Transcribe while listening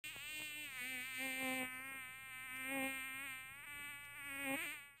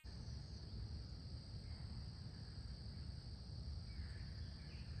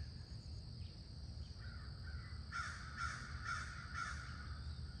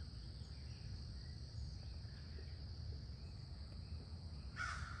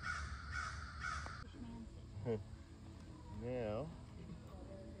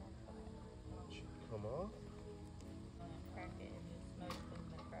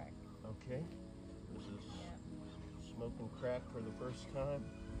Okay. This is smoking crack for the first time.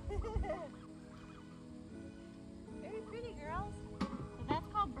 Very pretty, girls. So that's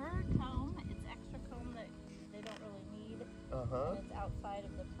called bird comb. It's extra comb that they don't really need. And it's outside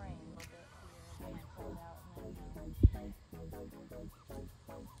of the frame a little bit so your hand pulled out and then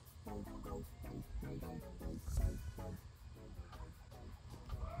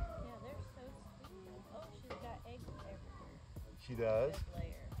yeah, they're so sweet. Oh, she's got eggs everywhere. She does? Good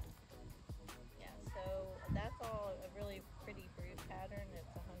layer. Yeah, so that's all a really pretty brood pattern.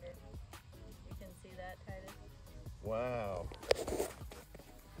 It's 100. You can see that, Titus? Wow.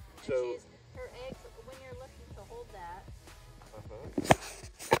 So her eggs, when you're looking to hold that,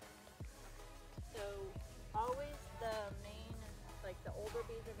 so always the main, like the older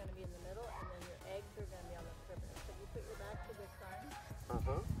bees are going to be in the middle, and then your eggs are going to be on the perimeter. So if you put your back to the sun,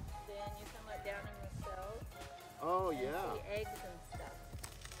 then you can look down in your cells. Oh, and see eggs and stuff.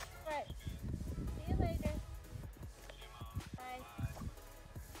 All right. See you later. Bye.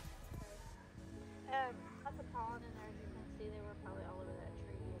 Lots of pollen in there, as you can see. They were probably all over that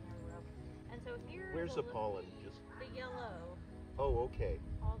tree and everywhere else. And so here. Where's the pollen? Just the yellow. Oh, okay.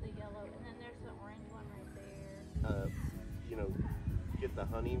 All the yellow, and then there's the orange one right there. You know, get the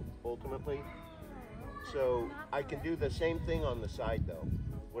honey ultimately. So I can do the same thing on the side though.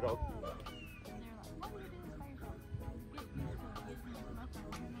 What else?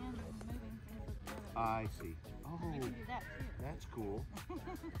 I see. Oh, you can do that too. That's cool.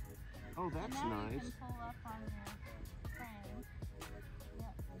 Oh, that's and now nice. You can pull up on your frame.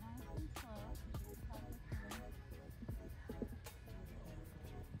 Yep, nice and slow.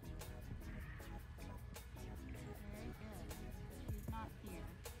 Very good. She's not here.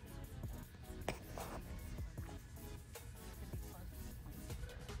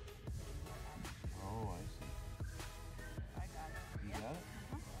 Oh, I see. I got it. You got it?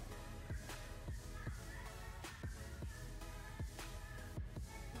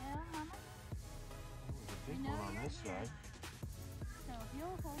 Yeah, Mama? That was a big one on this side. So if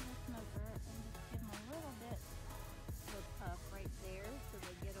you'll hold the smoker and just give them a little bit of puff right there so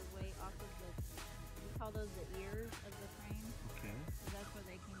they get away off of the, we call those the ears of the frame. Okay. So that's where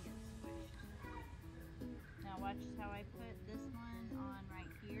they can get squished. Now watch how I put this one on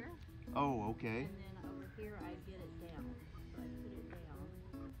right here. Oh, okay. And then over here I get it down. So I put it down.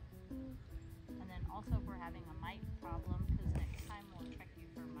 And then also if we're having a mite problem, because next time we'll check you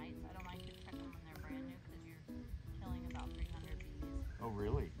for mites. I don't like to check them when they're brand new because you're killing about 300 bees. Oh,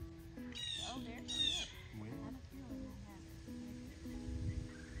 really? Oh, there she is. Where? I had a feeling I had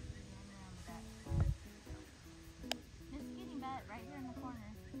Miss Kitty Butt right here in the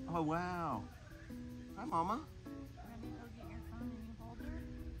corner. Oh, wow. Hi, Mama. Ready to go get your phone and you hold her?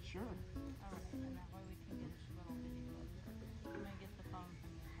 Sure. Alright, and that way we can get a little video of her. I'm going to get the phone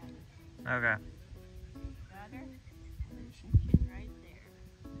from you, Titus. Okay. Got her? Where is she? She's right there.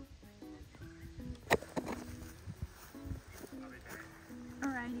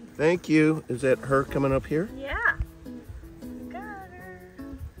 Alrighty. Thank you. Is that her coming up here? Yeah. Got her.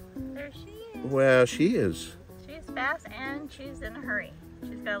 There she is. Well, she is. She's fast and she's in a hurry.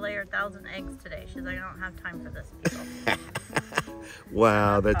 She's got to lay her 1,000 eggs today. She's like, I don't have time for this, people.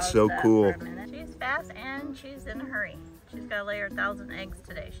 Wow, that's so cool. She's fast and she's in a hurry. She's got to lay her 1,000 eggs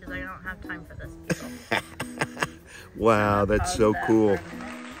today. She's like, I don't have time for this, people. Wow, that's so cool.